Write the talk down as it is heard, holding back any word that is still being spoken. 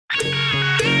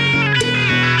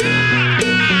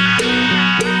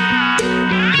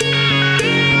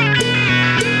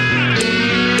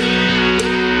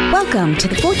Welcome to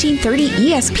the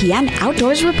 1430 ESPN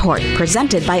Outdoors Report,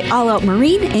 presented by All Out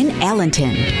Marine in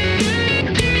Allenton.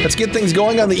 Let's get things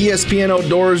going on the ESPN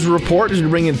Outdoors Report as we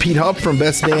bring in Pete Hupp from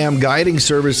Best Dam Guiding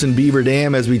Service in Beaver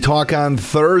Dam as we talk on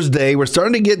Thursday. We're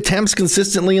starting to get temps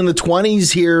consistently in the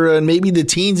 20s here and maybe the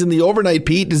teens in the overnight,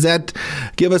 Pete. Does that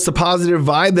give us a positive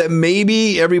vibe that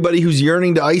maybe everybody who's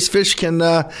yearning to ice fish can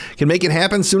make it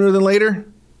happen sooner than later?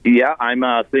 Yeah, I'm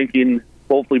thinking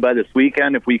hopefully by this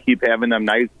weekend, if we keep having them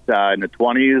nights in the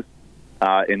 20s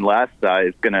and less,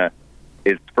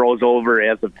 it froze over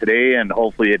as of today, and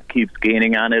hopefully it keeps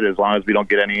gaining on it as long as we don't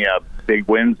get any big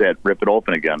winds that rip it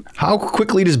open again. How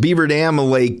quickly does Beaver Dam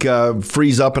Lake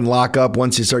freeze up and lock up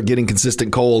once you start getting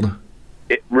consistent cold?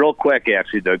 Real quick,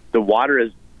 actually. The water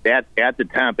is at the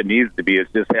temp it needs to be. It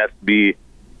just has to be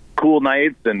cool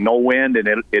nights and no wind,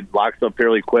 and it locks up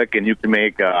fairly quick, and you can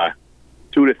make 2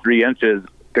 to 3 inches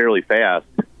fairly fast.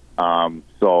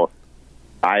 So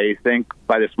I think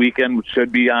by this weekend we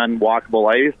should be on walkable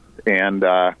ice. And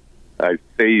I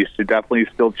say you should definitely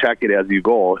still check it as you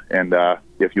go, and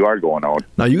if you are going out.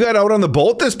 Now, you got out on the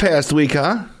boat this past week,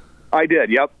 huh? I did,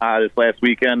 yep. This last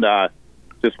weekend,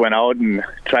 just went out and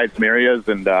tried some areas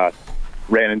and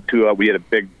ran into, we had a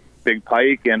big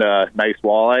pike and a nice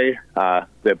walleye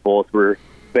that both were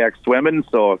back swimming,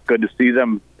 so good to see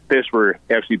them. Fish were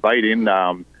actually biting.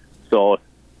 So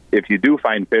if you do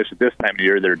find fish at this time of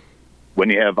year, when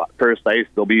you have first ice,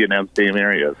 they'll be in them same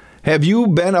areas. Have you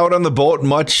been out on the boat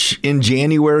much in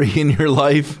January in your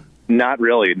life? Not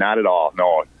really, not at all.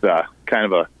 No, it's kind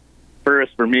of a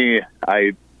first for me.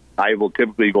 I will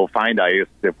typically go find ice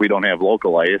if we don't have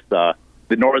local ice. The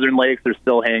northern lakes are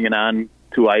still hanging on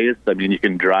to ice. I mean, you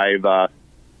can drive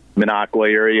Minocqua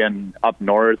area and up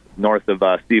north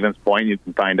of Stevens Point, you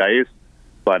can find ice.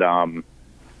 But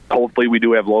hopefully we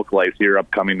do have local ice here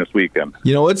upcoming this weekend.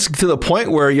 You know, it's to the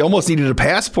point where you almost needed a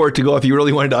passport to go if you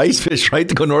really wanted to ice fish, right,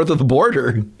 to go north of the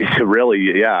border.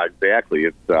 Really, yeah, exactly.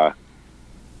 It's a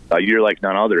year like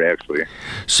none other, actually.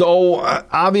 So,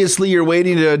 obviously, you're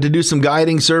waiting to do some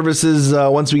guiding services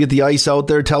once we get the ice out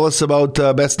there. Tell us about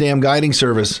Best Dam Guiding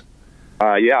Service.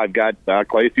 Yeah, I've got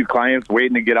quite a few clients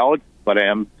waiting to get out, but I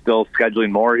am still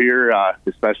scheduling more here,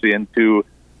 especially into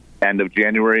end of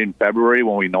January and February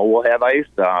when we know we'll have ice.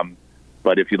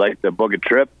 But if you'd like to book a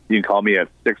trip, you can call me at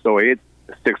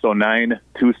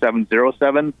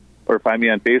 608-609-2707 or find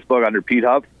me on Facebook under Pete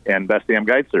Hupp and Best Dam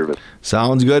Guide Service.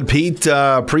 Sounds good, Pete.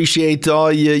 Appreciate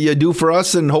all you do for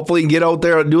us, and hopefully you can get out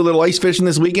there and do a little ice fishing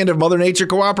this weekend if Mother Nature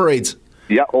cooperates.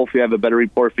 Yeah, hopefully I have a better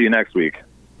report for you next week.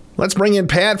 Let's bring in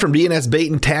Pat from D&S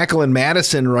Bait and Tackle in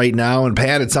Madison right now. And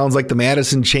Pat, it sounds like the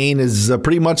Madison chain is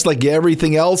pretty much like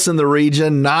everything else in the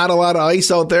region. Not a lot of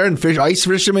ice out there, and ice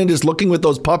fishermen just looking with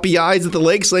those puppy eyes at the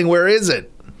lake saying, where is it?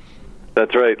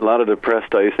 That's right. A lot of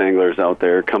depressed ice anglers out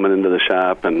there coming into the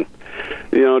shop and,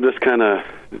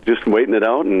 just waiting it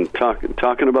out and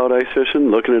talking about ice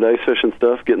fishing, looking at ice fishing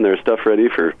stuff, getting their stuff ready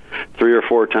for 3 or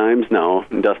 4 times now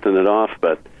and dusting it off.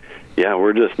 But yeah,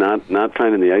 we're just not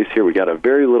finding the ice here. We got a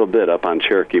very little bit up on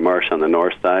Cherokee Marsh on the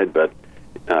north side, but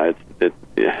I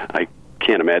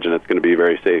can't imagine it's going to be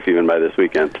very safe even by this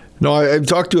weekend. No, I've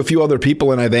talked to a few other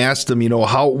people, and I've asked them,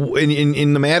 how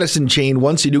in the Madison chain,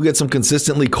 once you do get some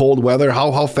consistently cold weather,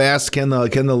 how fast can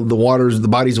the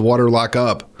bodies of water lock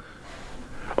up?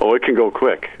 Oh, it can go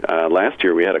quick. Last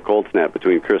year we had a cold snap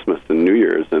between Christmas and New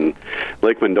Year's, and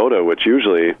Lake Mendota, which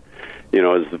usually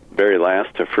is the very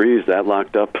last to freeze, that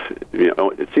locked up.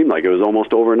 It seemed like it was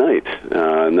almost overnight.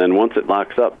 And then once it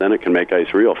locks up, then it can make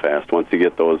ice real fast. Once you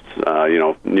get those,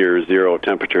 near zero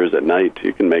temperatures at night,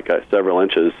 you can make several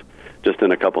inches just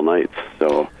in a couple nights.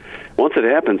 So once it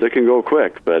happens, it can go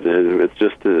quick, but it's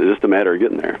just a matter of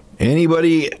getting there.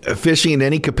 Anybody fishing in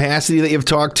any capacity that you've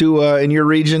talked to in your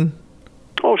region?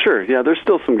 Oh, sure. Yeah, there's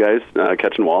still some guys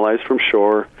catching walleyes from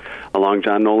shore along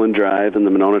John Nolan Drive in the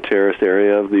Monona Terrace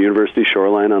area of the University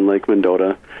shoreline on Lake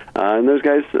Mendota. And there's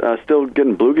guys still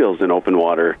getting bluegills in open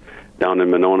water down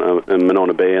in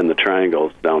Monona Bay and the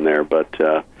Triangles down there. But,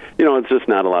 it's just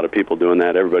not a lot of people doing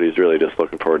that. Everybody's really just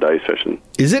looking forward to ice fishing.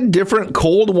 Is it different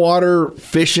cold water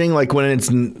fishing, like when it's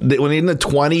in the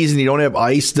 20s and you don't have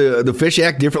ice? The fish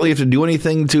act differently? You have to do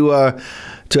anything to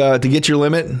get your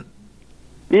limit?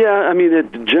 Yeah, I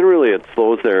mean, generally it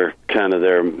slows their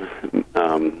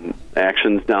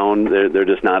actions down. They're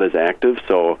just not as active.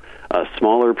 So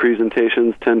smaller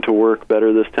presentations tend to work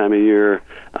better this time of year.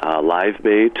 Live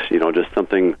bait, just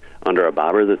something under a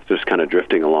bobber that's just kind of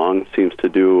drifting along seems to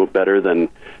do better than,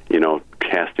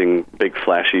 casting big,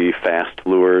 flashy, fast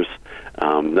lures.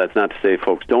 That's not to say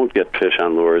folks don't get fish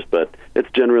on lures, but it's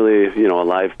generally, a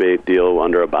live bait deal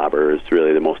under a bobber is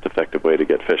really the most effective way to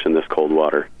get fish in this cold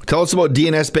water. Tell us about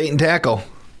DNS Bait and Tackle.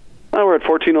 We're at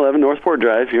 1411 Northport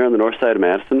Drive here on the north side of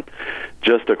Madison,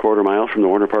 just a quarter mile from the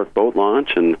Warner Park boat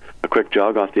launch, and a quick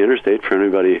jog off the interstate for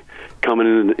anybody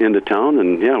coming into town.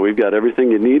 And, we've got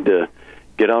everything you need to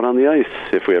get out on the ice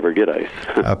if we ever get ice.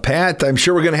 Pat, I'm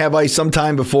sure we're going to have ice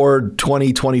sometime before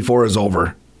 2024 is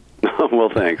over. Well,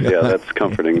 thanks. Yeah, that's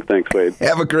comforting. Thanks, Wade.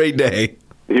 Have a great day.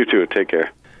 You too. Take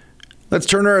care. Let's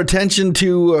turn our attention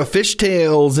to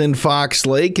fishtails in Fox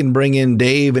Lake and bring in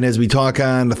Dave. And as we talk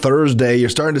on Thursday, you're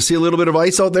starting to see a little bit of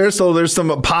ice out there, so there's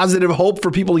some positive hope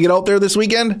for people to get out there this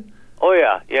weekend? Oh,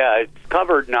 yeah. It's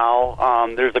covered now.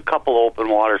 There's a couple open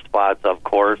water spots, of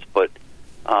course, but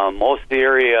most of the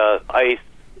area ice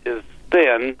is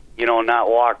thin, not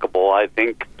walkable. I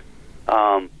think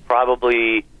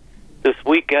probably this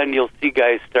weekend you'll see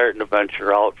guys starting to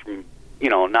venture out from,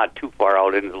 not too far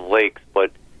out into the lakes,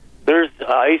 but there's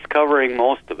ice covering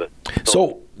most of it.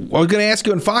 So I was going to ask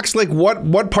you, in Fox Lake,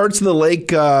 what parts of the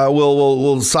lake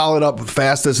will solid up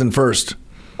fastest and first?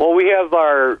 Well, we have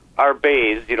our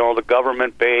bays, the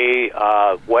Government Bay,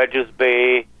 Wedges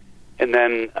Bay, and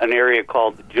then an area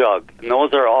called the Jug. And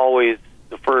those are always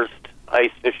the first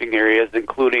ice fishing areas,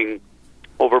 including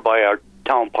over by our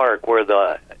town park where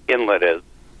the inlet is.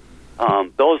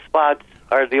 Those spots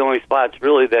are the only spots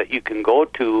really that you can go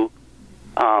to,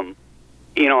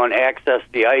 and access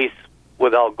the ice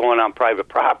without going on private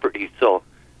property. So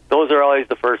those are always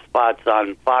the first spots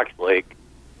on Fox Lake.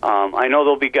 I know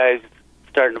there'll be guys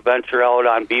starting to venture out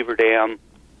on Beaver Dam,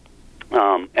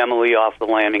 Emily off the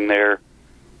landing there,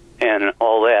 and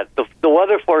all that. The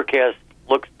weather forecast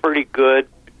looks pretty good.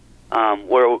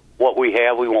 Where what we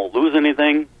have, we won't lose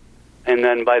anything. And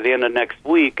then by the end of next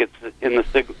week, it's in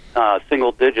the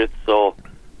single digits. So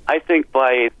I think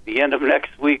by the end of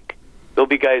next week, there'll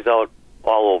be guys out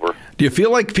all over. Do you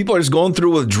feel like people are just going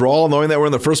through withdrawal, knowing that we're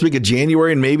in the first week of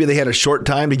January and maybe they had a short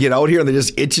time to get out here and they're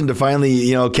just itching to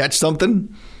finally, catch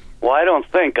something? Well, I don't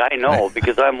think I know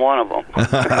because I'm one of them.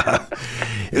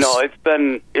 No, it's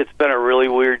been a really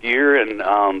weird year,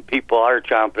 and people are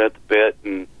chomping at the bit,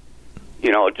 and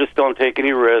just don't take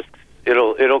any risks.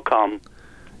 It'll come.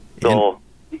 So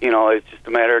it's just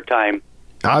a matter of time.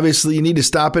 Obviously, you need to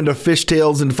stop into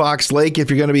Fishtails in Fox Lake if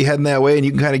you're going to be heading that way, and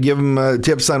you can kind of give them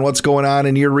tips on what's going on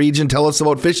in your region. Tell us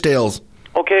about Fishtails.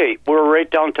 Okay, we're right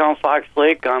downtown Fox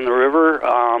Lake on the river.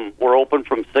 We're open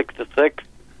from 6 to 6,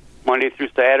 Monday through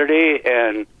Saturday,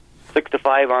 and 6 to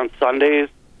 5 on Sundays.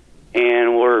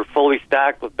 And we're fully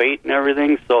stocked with bait and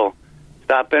everything, so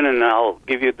stop in and I'll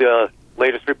give you the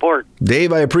latest report.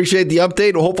 Dave, I appreciate the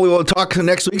update. Hopefully we'll talk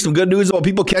next week. Some good news about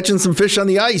people catching some fish on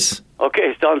the ice.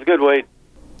 Okay, sounds good, Wade.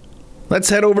 Let's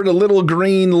head over to Little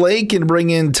Green Lake and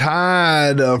bring in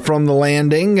Todd from the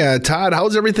landing. Todd,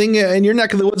 how's everything in your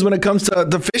neck of the woods when it comes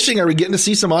to fishing? Are we getting to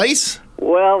see some ice?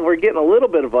 Well, we're getting a little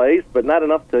bit of ice, but not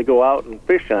enough to go out and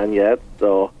fish on yet.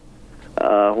 So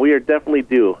we are definitely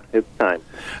due. It's time.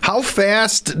 How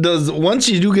fast once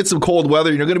you do get some cold weather,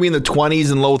 you're going to be in the 20s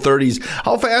and low 30s,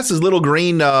 how fast does Little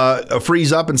Green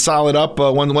freeze up and solid up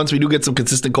once we do get some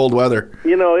consistent cold weather?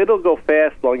 It'll go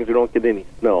fast as long as we don't get any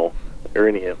snow or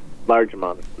any large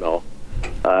amount of snow.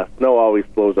 Snow always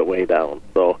slows it way down.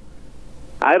 So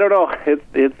I don't know.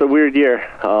 It's a weird year.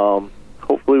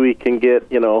 Hopefully we can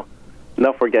get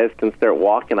enough where guys can start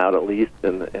walking out at least,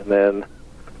 and then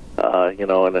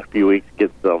in a few weeks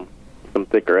get some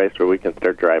thicker ice where we can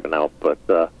start driving out. But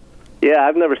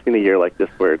I've never seen a year like this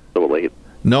where it's so late.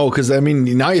 No, because,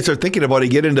 now you start thinking about it,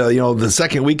 get into, the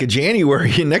second week of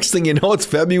January, and next thing you know, it's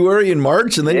February and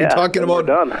March, and then you're talking about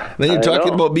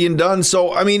about being done.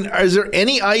 So, is there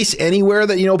any ice anywhere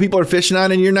that, people are fishing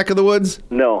on in your neck of the woods?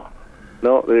 No,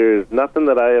 there's nothing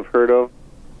that I have heard of.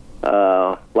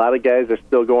 A lot of guys are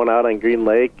still going out on Green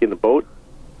Lake in the boat,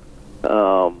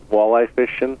 walleye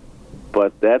fishing,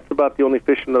 but that's about the only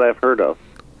fishing that I've heard of.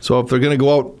 So if they're going to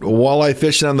go out walleye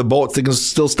fishing on the boats, they can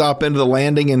still stop into the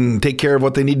landing and take care of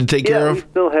what they need to take care of? Yeah, we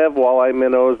still have walleye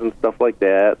minnows and stuff like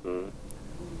that. And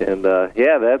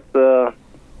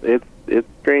it's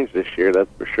strange this year,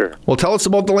 that's for sure. Well, tell us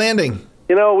about the landing.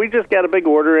 We just got a big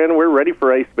order in. We're ready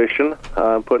for ice fishing.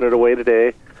 I'm putting it away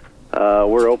today.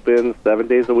 We're open 7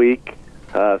 days a week,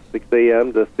 6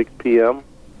 a.m. to 6 p.m.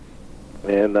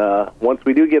 And once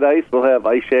we do get ice, we'll have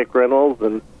ice shack rentals,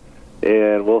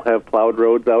 and we'll have plowed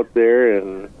roads out there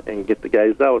and get the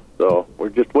guys out. So we're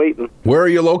just waiting. Where are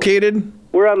you located?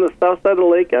 We're on the south side of the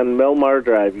lake on Melmar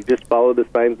Drive. You just follow the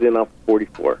signs in off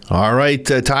 44. All right,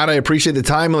 Todd, I appreciate the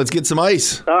time. Let's get some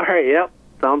ice. All right, yep.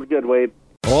 Sounds good, Wade.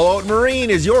 All Out Marine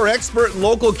is your expert and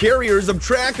local carriers of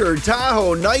Tracker,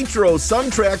 Tahoe, Nitro,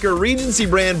 Sun Tracker, Regency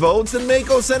brand boats, and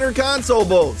Mako Center console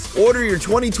boats. Order your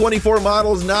 2024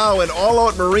 models now, and All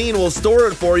Out Marine will store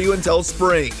it for you until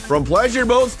spring. From pleasure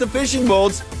boats to fishing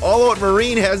boats, All Out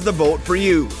Marine has the boat for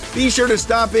you. Be sure to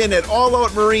stop in at All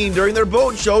Out Marine during their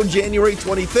boat show January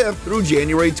 25th through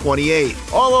January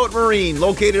 28th. All Out Marine,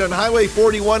 located on Highway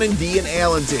 41 in D in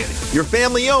Allenton. Your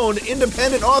family-owned,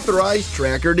 independent, authorized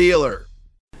Tracker dealer.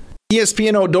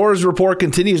 ESPN Outdoors Report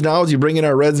continues now as you bring in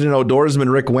our resident outdoorsman,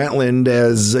 Rick Wentland,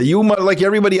 as you, like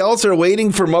everybody else, are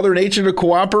waiting for Mother Nature to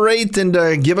cooperate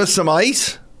and give us some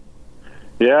ice.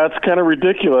 Yeah, it's kind of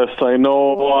ridiculous. I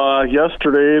know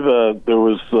yesterday there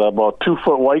was about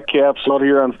 2-foot whitecaps out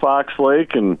here on Fox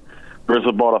Lake, and there's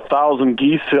about 1,000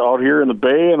 geese out here in the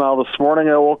bay, and now this morning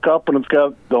I woke up and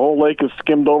the whole lake is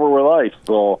skimmed over with ice.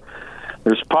 So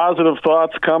there's positive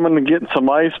thoughts coming and getting some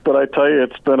ice, but I tell you,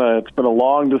 it's been a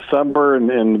long December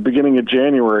and the beginning of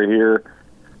January here.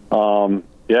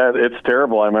 Yeah, it's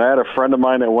terrible. I mean, I had a friend of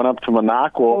mine that went up to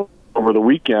Minocqua over the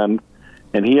weekend,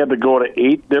 and he had to go to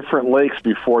 8 different lakes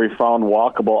before he found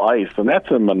walkable ice, and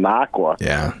that's in Minocqua.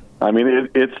 Yeah. I mean,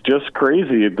 it's just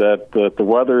crazy that the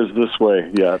weather is this way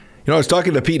yet. I was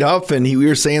talking to Pete Huff, and we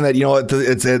were saying that,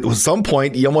 it's at some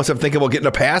point you almost have to think about getting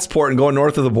a passport and going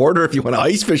north of the border if you want to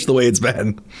ice fish the way it's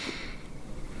been.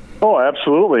 Oh,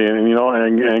 absolutely,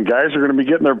 and guys are going to be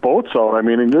getting their boats out. I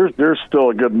mean, there's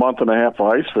still a good month and a half of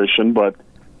ice fishing, but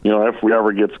if we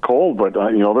ever gets cold, but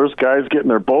there's guys getting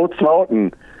their boats out,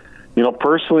 and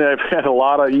personally, I've had a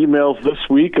lot of emails this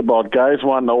week about guys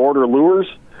wanting to order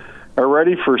lures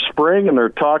already for spring, and they're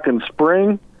talking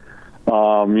spring.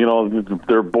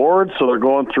 They're bored, so they're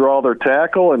going through all their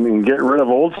tackle and getting rid of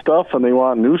old stuff, and they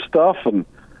want new stuff. And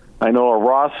I know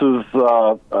Ross's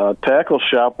tackle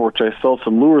shop, which I sell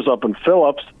some lures up in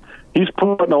Phillips, he's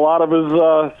putting a lot of his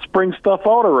spring stuff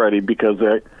out already because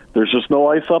there's just no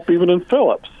ice up even in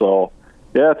Phillips. So,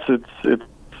 yeah,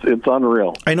 it's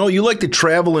unreal. I know you like to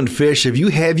travel and fish. Have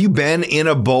you been in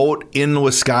a boat in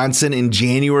Wisconsin in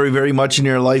January very much in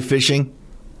your life fishing?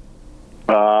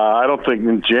 I don't think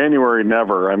in January,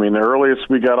 never. I mean, the earliest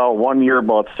we got out one year,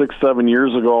 about 6-7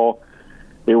 years ago,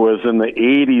 it was in the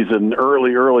 80s in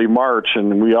early March,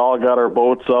 and we all got our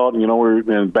boats out.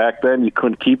 And back then you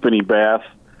couldn't keep any bass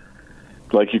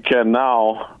like you can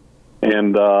now,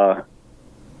 and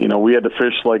we had to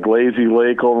fish like Lazy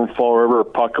Lake over in Fall River, or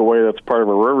Puckaway. That's part of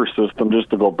a river system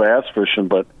just to go bass fishing,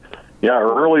 but. Yeah,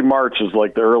 early March is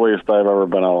like the earliest I've ever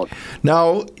been out.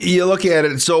 Now, you look at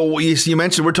it, so you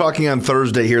mentioned we're talking on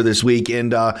Thursday here this week,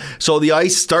 and so the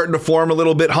ice starting to form a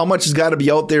little bit. How much has got to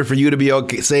be out there for you to be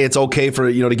okay, say it's okay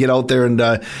for to get out there and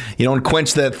and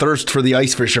quench that thirst for the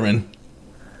ice fishermen?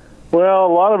 Well,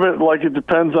 a lot of it, it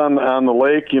depends on the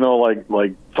lake. Like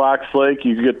Fox Lake,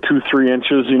 you get 2-3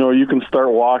 inches. You can start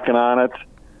walking on it.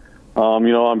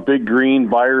 On Big Green,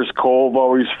 Byers Cove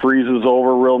always freezes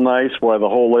over real nice while the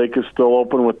whole lake is still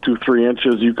open with 2-3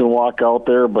 inches. You can walk out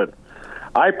there, but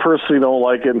I personally don't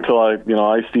like it until I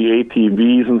see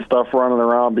ATVs and stuff running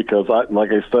around because,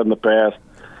 like I said in the past,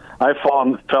 I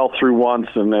fell through once,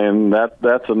 and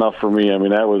that's enough for me. I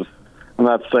mean, that was, I'm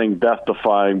not saying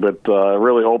death-defying, but it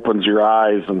really opens your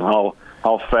eyes and how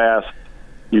fast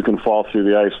you can fall through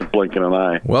the ice with blinking an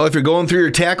eye. Well, if you're going through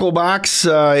your tackle box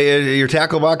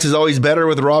is always better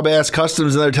with Raw Bass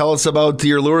Customs, and they tell us about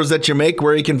your lures that you make,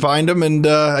 where you can find them, and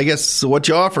I guess what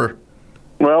you offer.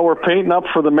 Well, we're painting up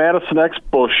for the Madison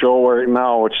Expo show right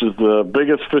now, which is the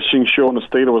biggest fishing show in the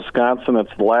state of Wisconsin.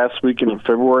 It's the last weekend in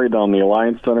February down the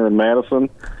Alliance Center in Madison.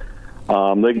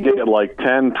 They get like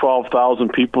 10,000,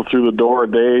 12,000 people through the door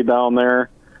a day down there.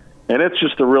 And it's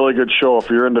just a really good show if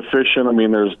you're into fishing. I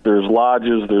mean, there's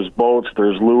lodges, there's boats,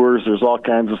 there's lures, there's all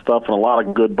kinds of stuff, and a lot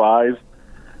of good buys.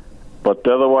 But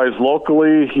otherwise,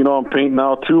 locally, I'm painting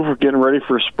now, too, for getting ready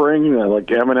for spring,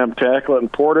 like M&M Tackle and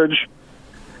Portage.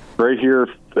 Right here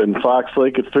in Fox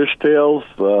Lake at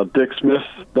Fishtails, Dick Smith's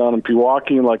down in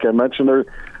Pewaukee, and like I mentioned,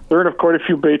 they're in quite a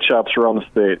few bait shops around the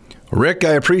state. Rick,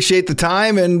 I appreciate the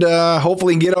time, and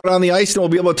hopefully get out on the ice, and we'll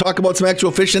be able to talk about some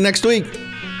actual fishing next week.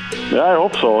 Yeah, I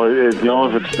hope so. If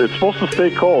it's supposed to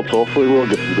stay cold, so hopefully we'll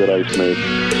get some good ice made.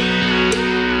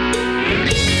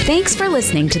 Thanks for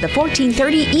listening to the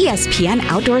 1430 ESPN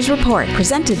Outdoors Report,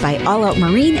 presented by All Out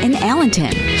Marine in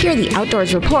Allenton. Hear the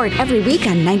Outdoors Report every week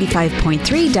on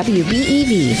 95.3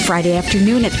 WBEV, Friday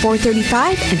afternoon at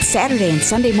 4:35 and Saturday and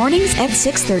Sunday mornings at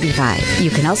 6:35.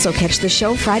 You can also catch the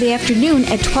show Friday afternoon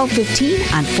at 12:15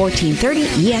 on 1430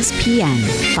 ESPN.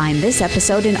 Find this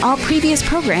episode and all previous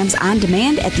programs on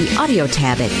demand at the audio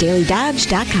tab at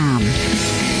dailydodge.com.